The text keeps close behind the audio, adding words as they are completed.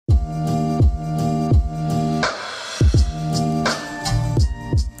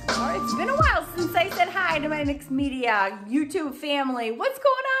Media YouTube family. What's going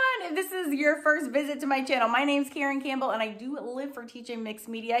on? If this is your first visit to my channel, my name's Campbell and I do live for teaching mixed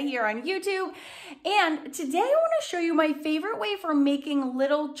media here on YouTube. And today I want to show you my favorite way for making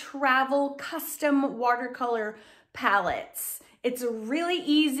little travel custom watercolor palettes. It's really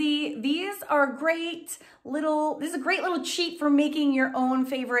easy. These are this is a great little cheat for making your own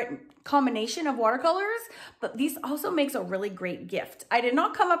favorite combination of watercolors, but this also makes a really great gift. I did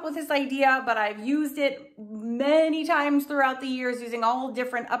not come up with this idea, but I've used it many times throughout the years using all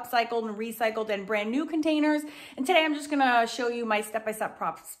different upcycled and recycled and brand new containers. And today I'm just gonna show you my step-by-step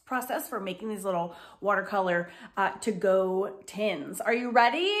process for making these little watercolor to-go tins. Are you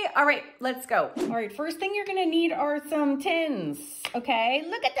ready? All right, let's go. All right, first thing you're gonna need are some tins, okay?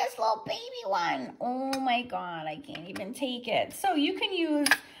 Look at this little baby one. Oh my God, I can't even take it. So you can use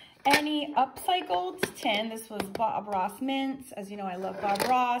any upcycled tin. This was Bob Ross mints. As you know, I love Bob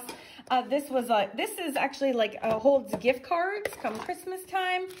Ross. This is actually like holds gift cards come Christmas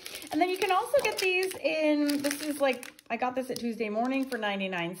time. And then you can also get these in, this is like, I got this at Tuesday Morning for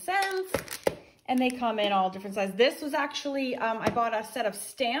 99 cents. And they come in all different sizes. This was actually, I bought a set of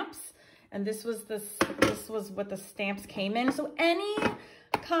stamps, and this was what the stamps came in. So any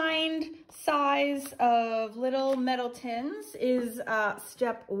kind size of little metal tins is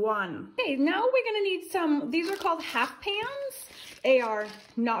step one. Okay, now we're gonna need some, these are called half pans. They are,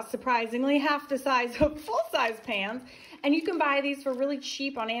 not surprisingly, half the size of full-size pans. And you can buy these for really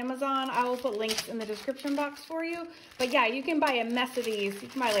cheap on Amazon. I will put links in the description box for you. But yeah, you can buy a mess of these. You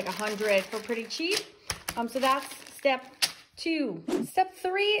can buy like 100 for pretty cheap. So that's step two. Step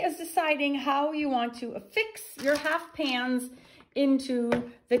three is deciding how you want to affix your half pans into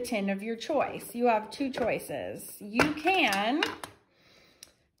the tin of your choice. You have two choices. You can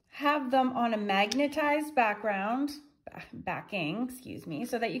have them on a magnetized backing, excuse me,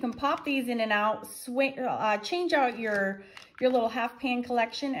 so that you can pop these in and out, change out your little half pan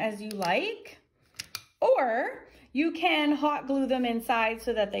collection as you like, or you can hot glue them inside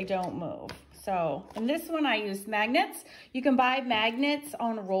so that they don't move. So in this one, I used magnets. You can buy magnets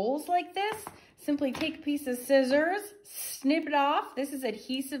on rolls like this. Simply take a piece of scissors, snip it off. This is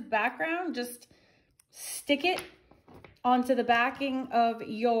adhesive background. Just stick it onto the backing of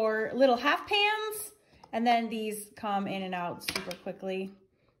your little half pans. And then these come in and out super quickly,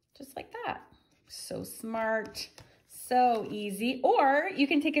 just like that. So smart, so easy. Or you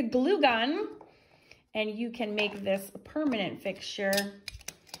can take a glue gun and you can make this a permanent fixture.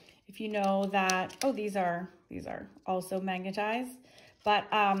 If you know that, oh, these are also magnetized. But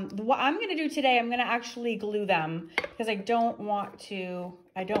what I'm gonna do today, I'm gonna actually glue them because I don't want to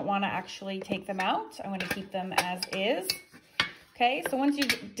actually take them out. I want to keep them as is. Okay, so once you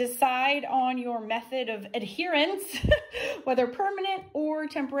decide on your method of adherence, whether permanent or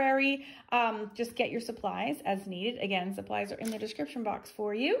temporary, just get your supplies as needed. Again, supplies are in the description box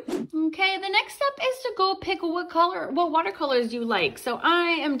for you. Okay, the next step is to go pick what watercolors you like. So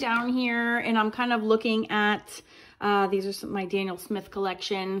I am down here and I'm kind of looking at, these are my Daniel Smith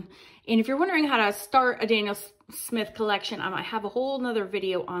collection. And if you're wondering how to start a Daniel Smith collection, I have a whole nother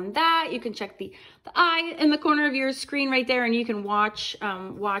video on that. You can check the eye in the corner of your screen right there, and you can watch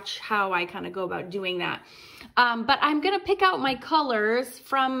how I kind of go about doing that. But I'm gonna pick out my colors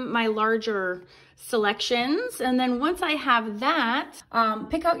from my larger selections, and then once I have that,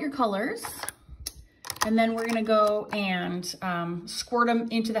 pick out your colors, and then we're gonna go and squirt them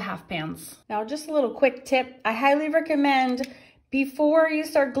into the half pans. Now, just a little quick tip, I highly recommend before you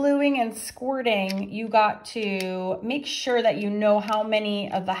start gluing and squirting, you got to make sure that you know how many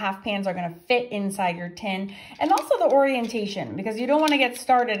of the half pans are gonna fit inside your tin, and also the orientation, because you don't wanna get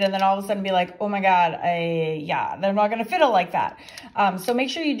started and then all of a sudden be like, oh my God, yeah, they're not gonna fit it like that. So make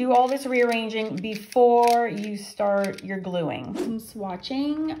sure you do all this rearranging before you start your gluing. I'm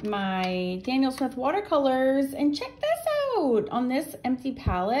swatching my Daniel Smith watercolors, and check this out. On this empty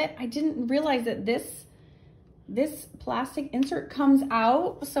palette, I didn't realize that this plastic insert comes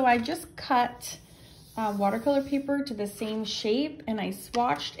out. So I just cut watercolor paper to the same shape, and I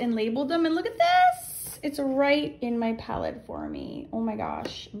swatched and labeled them, and look at this. It's right in my palette for me. Oh my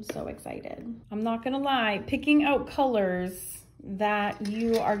gosh, I'm so excited. I'm not gonna lie, picking out colors that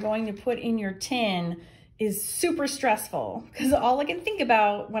you are going to put in your tin is super stressful, because all I can think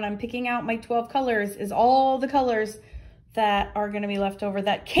about when I'm picking out my 12 colors is all the colors that are going to be left over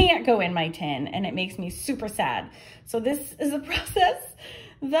that can't go in my tin, and it makes me super sad. So this is a process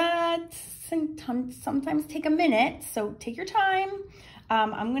that sometimes take a minute, so take your time.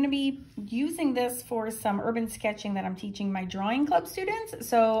 I'm going to be using this for some urban sketching that I'm teaching my drawing club students.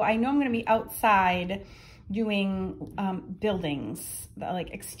 So I know I'm going to be outside doing buildings,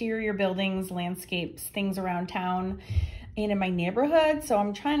 like exterior buildings, landscapes, things around town and in my neighborhood. So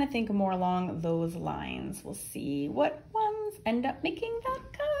I'm trying to think more along those lines. We'll see what ones end up making that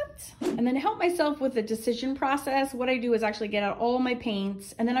cut. And then to help myself with the decision process, what I do is actually get out all my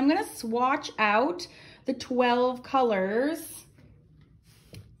paints, and then I'm gonna swatch out the 12 colors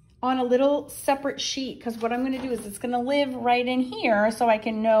on a little separate sheet, because what I'm going to do is it's going to live right in here, so I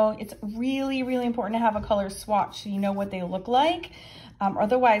can know. It's really, really important to have a color swatch so you know what they look like.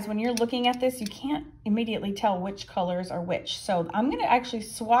 Otherwise, when you're looking at this, you can't immediately tell which colors are which. So I'm going to actually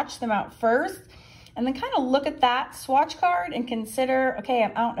swatch them out first, and then kind of look at that swatch card and consider, okay,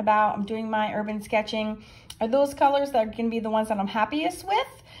 I'm out and about, I'm doing my urban sketching. Are those colors that are going to be the ones that I'm happiest with?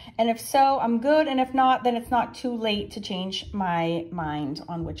 And if so, I'm good. And if not, then it's not too late to change my mind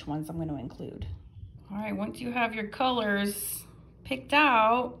on which ones I'm going to include. All right, once you have your colors picked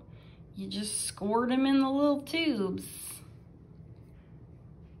out, you just squirt them in the little tubes.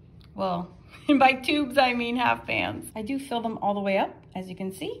 Well, by tubes, I mean half pans. I do fill them all the way up, as you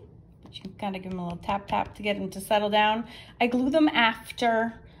can see. But you can kind of give them a little tap, tap to get them to settle down. I glue them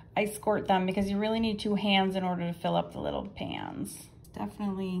after I squirt them, because you really need 2 hands in order to fill up the little pans.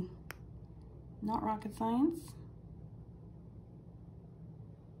 Definitely not rocket science.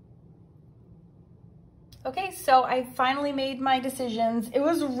 Okay, so I finally made my decisions. It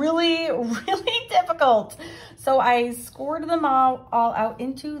was really, really difficult. So I scored them all out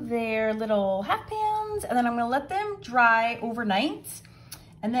into their little half pans, and then I'm gonna let them dry overnight.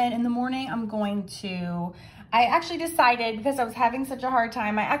 And then in the morning, I actually decided, because I was having such a hard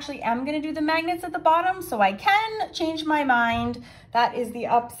time, I actually am gonna do the magnets at the bottom, so I can change my mind. That is the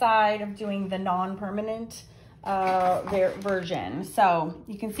upside of doing the non-permanent version. So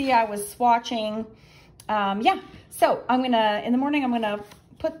you can see I was swatching. Yeah, so in the morning, I'm gonna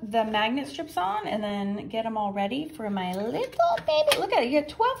put the magnet strips on and then get them all ready for my little baby. Look at it, you have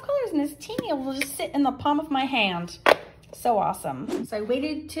 12 colors, and this teeny will just sit in the palm of my hand. So awesome. So I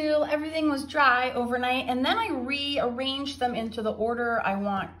waited till everything was dry overnight, and then I rearranged them into the order I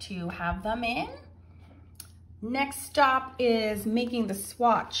want to have them in. Next stop is making the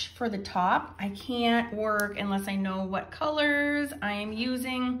swatch for the top. I can't work unless I know what colors I am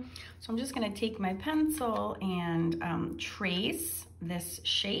using. So I'm just gonna take my pencil and trace this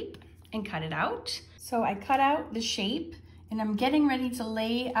shape and cut it out. So I cut out the shape, and I'm getting ready to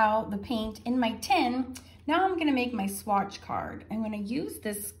lay out the paint in my tin. Now I'm gonna make my swatch card. I'm gonna use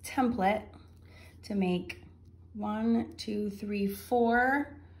this template to make 1, 2, 3,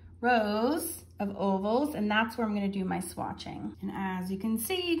 4 rows of ovals, and that's where I'm gonna do my swatching. And as you can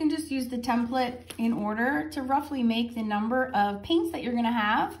see, you can just use the template in order to roughly make the number of paints that you're gonna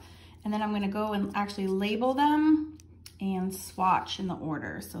have. And then I'm gonna go and actually label them and swatch in the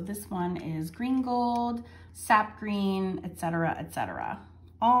order. So this one is green gold, sap green, etc., etc.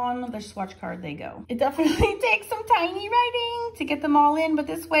 On the swatch card they go. It definitely takes some tiny writing to get them all in, but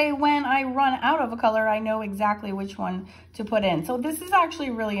this way, when I run out of a color, I know exactly which one to put in. So this is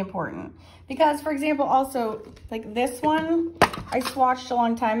actually really important, because for example, also like this one, I swatched a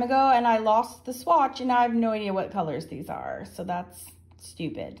long time ago and I lost the swatch, and now I have no idea what colors these are. So that's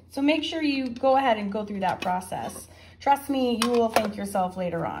stupid. So make sure you go ahead and go through that process. Trust me, you will thank yourself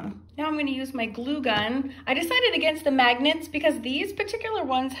later on. Now I'm gonna use my glue gun. I decided against the magnets because these particular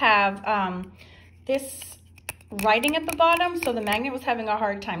ones have this writing at the bottom, so the magnet was having a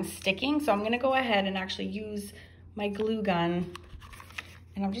hard time sticking. So I'm gonna go ahead and actually use my glue gun,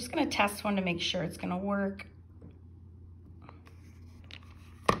 and I'm just gonna test one to make sure it's gonna work.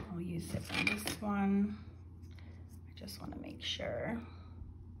 I'll use it on this one. I just wanna make sure.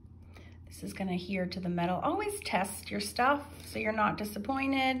 This is gonna adhere to the metal. Always test your stuff so you're not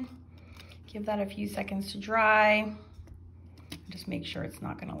disappointed. Give that a few seconds to dry. Just make sure it's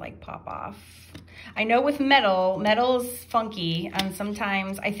not gonna like pop off. I know with metal is funky, and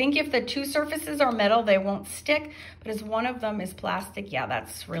sometimes, I think if the 2 surfaces are metal, they won't stick, but as one of them is plastic, yeah,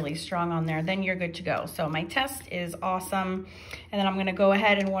 that's really strong on there, then you're good to go. So my test is awesome. And then I'm gonna go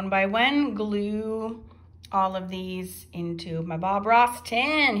ahead and one by one glue all of these into my Bob Ross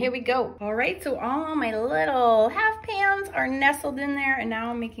tin. Here we go. All right, so all my little half pans are nestled in there, and now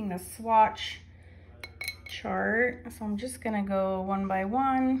I'm making the swatch chart. So I'm just gonna go one by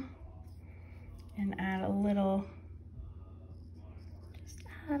one and add a little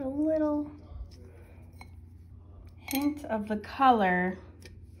hint of the color,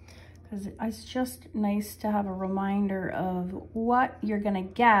 because it's just nice to have a reminder of what you're gonna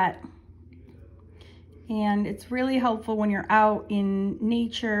get. And it's really helpful when you're out in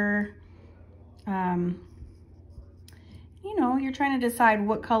nature. you know, you're trying to decide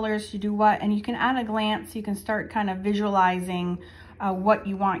what colors to do what, and you can at a glance, you can start kind of visualizing what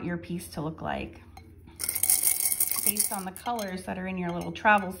you want your piece to look like based on the colors that are in your little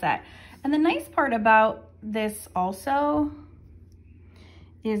travel set. And the nice part about this also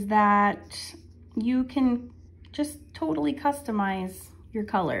is that you can just totally customize your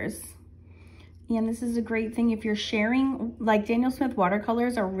colors. And this is a great thing if you're sharing, like Daniel Smith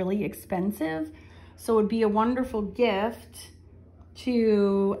watercolors are really expensive. So it would be a wonderful gift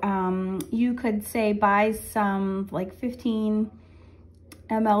to, you could say buy some like 15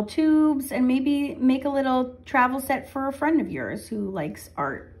 ml tubes and maybe make a little travel set for a friend of yours who likes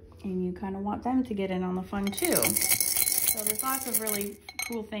art and you kind of want them to get in on the fun too. So there's lots of really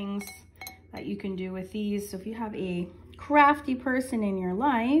cool things that you can do with these. So if you have a crafty person in your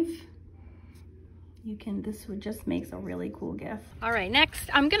life, you can, this would just makes a really cool gift. All right, next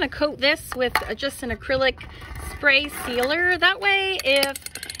I'm gonna coat this with just an acrylic spray sealer. That way, if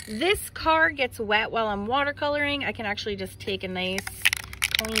this card gets wet while I'm watercoloring, I can actually just take a nice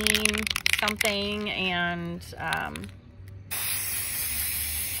clean something and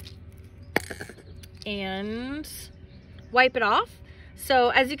wipe it off. So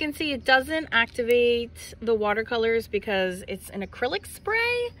as you can see, it doesn't activate the watercolors because it's an acrylic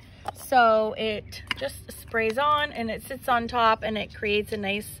spray. So it just sprays on and it sits on top and it creates a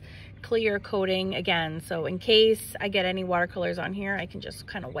nice clear coating again. So in case I get any watercolors on here, I can just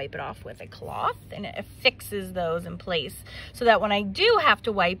kind of wipe it off with a cloth and it fixes those in place so that when I do have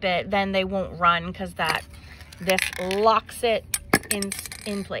to wipe it, then they won't run because this locks it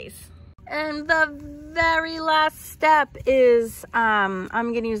in place. And the very last step is I'm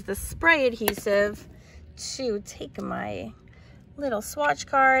going to use the spray adhesive to take my little swatch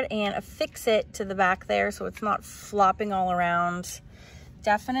card and affix it to the back there so it's not flopping all around.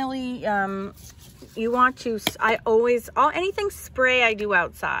 Definitely you want to, anything spray I do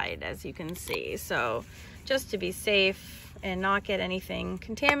outside, as you can see, so just to be safe and not get anything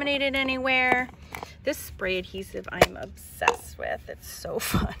contaminated anywhere. This spray adhesive I'm obsessed with. It's so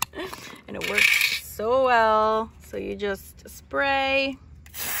fun and it works so well. So you just spray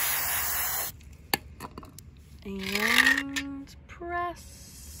and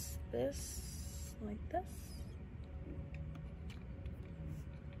press this like this.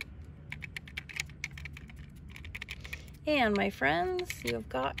 And my friends, you've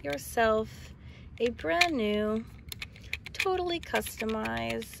got yourself a brand new, totally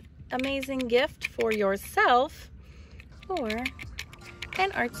customized, amazing gift for yourself or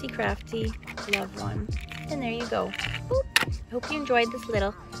an artsy crafty loved one. And there you go. Boop. I hope you enjoyed this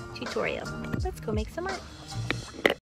little tutorial. Let's go make some art.